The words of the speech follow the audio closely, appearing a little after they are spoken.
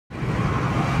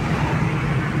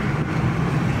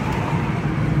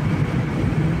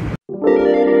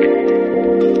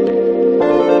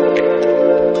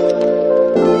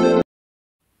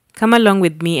Come along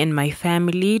with me and my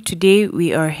family. Today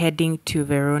we are heading to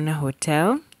Verona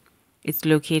Hotel. It's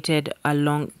located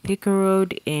along Thika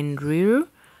Road in Riru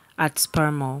at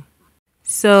Sparmall.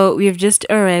 So we've just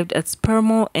arrived at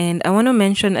Sparmall, and I want to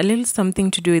mention a little something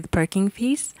to do with parking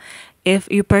fees.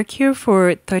 If you park here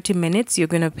for 30 minutes, you're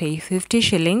going to pay 50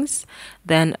 shillings.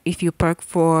 Then if you park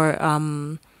for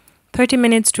 30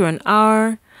 minutes to an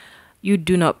hour, you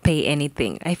do not pay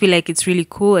anything. I feel like it's really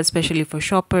cool, especially for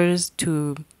shoppers,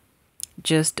 to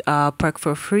just park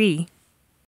for free.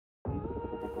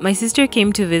 My sister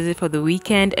came to visit for the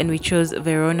weekend and we chose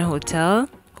Verona Hotel,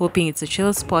 hoping it's a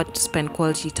chill spot to spend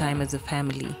quality time as a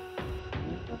family.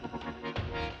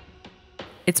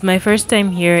 It's my first time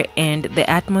here and the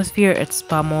atmosphere at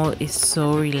Spa Mall is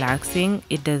so relaxing.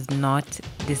 It does not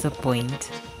disappoint.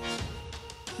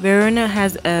 Verona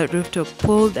has a rooftop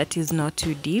pool that is not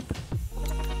too deep.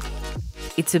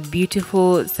 It's a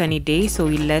beautiful sunny day, so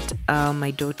we let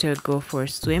my daughter go for a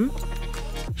swim.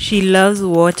 She loves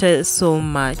water so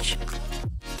much.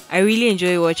 I really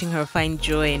enjoy watching her find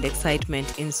joy and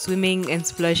excitement in swimming and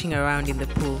splashing around in the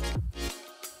pool.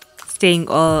 Staying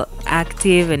all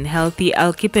active and healthy,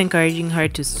 I'll keep encouraging her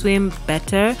to swim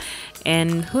better,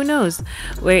 and who knows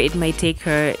where it might take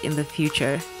her in the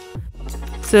future.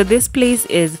 So this place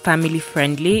is family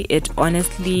friendly. It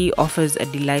honestly offers a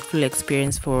delightful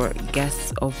experience for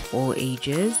guests of all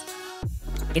ages.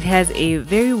 It has a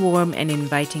very warm and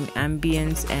inviting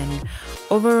ambience, and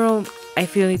overall I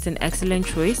feel it's an excellent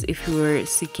choice if you are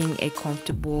seeking a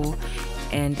comfortable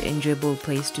and enjoyable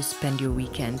place to spend your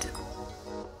weekend.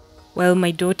 While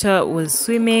my daughter was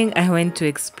swimming, I went to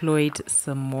explore it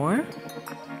some more.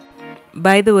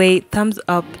 By the way, thumbs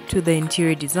up to the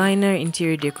interior designer,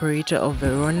 interior decorator of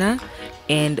Verona,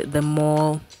 and the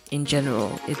mall in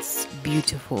general. It's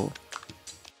beautiful.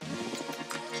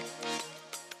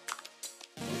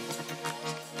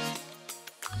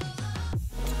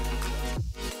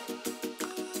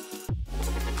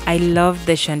 I love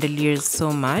the chandeliers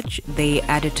so much. They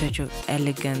add a touch of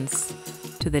elegance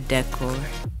to the decor.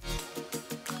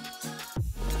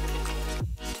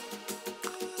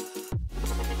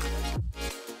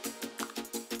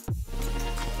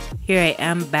 Here I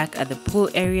am back at the pool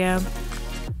area.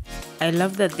 I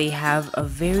love that they have a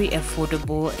very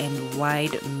affordable and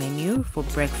wide menu for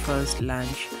breakfast,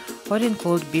 lunch, hot and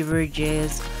cold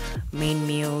beverages, main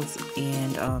meals,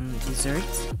 and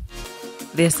desserts.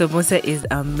 Their samosa is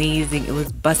amazing. It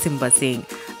was bussing,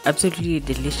 absolutely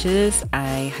delicious.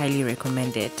 I highly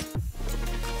recommend it.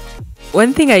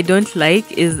 One thing I don't like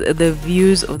is the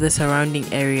views of the surrounding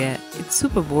area. It's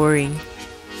super boring.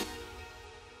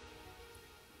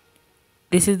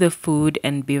 This is the food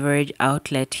and beverage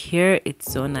outlet here. It's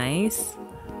so nice.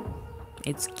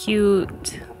 It's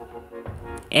cute.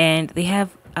 And they have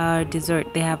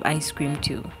dessert. They have ice cream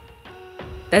too.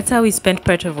 That's how we spent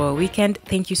part of our weekend.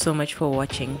 Thank you so much for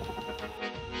watching.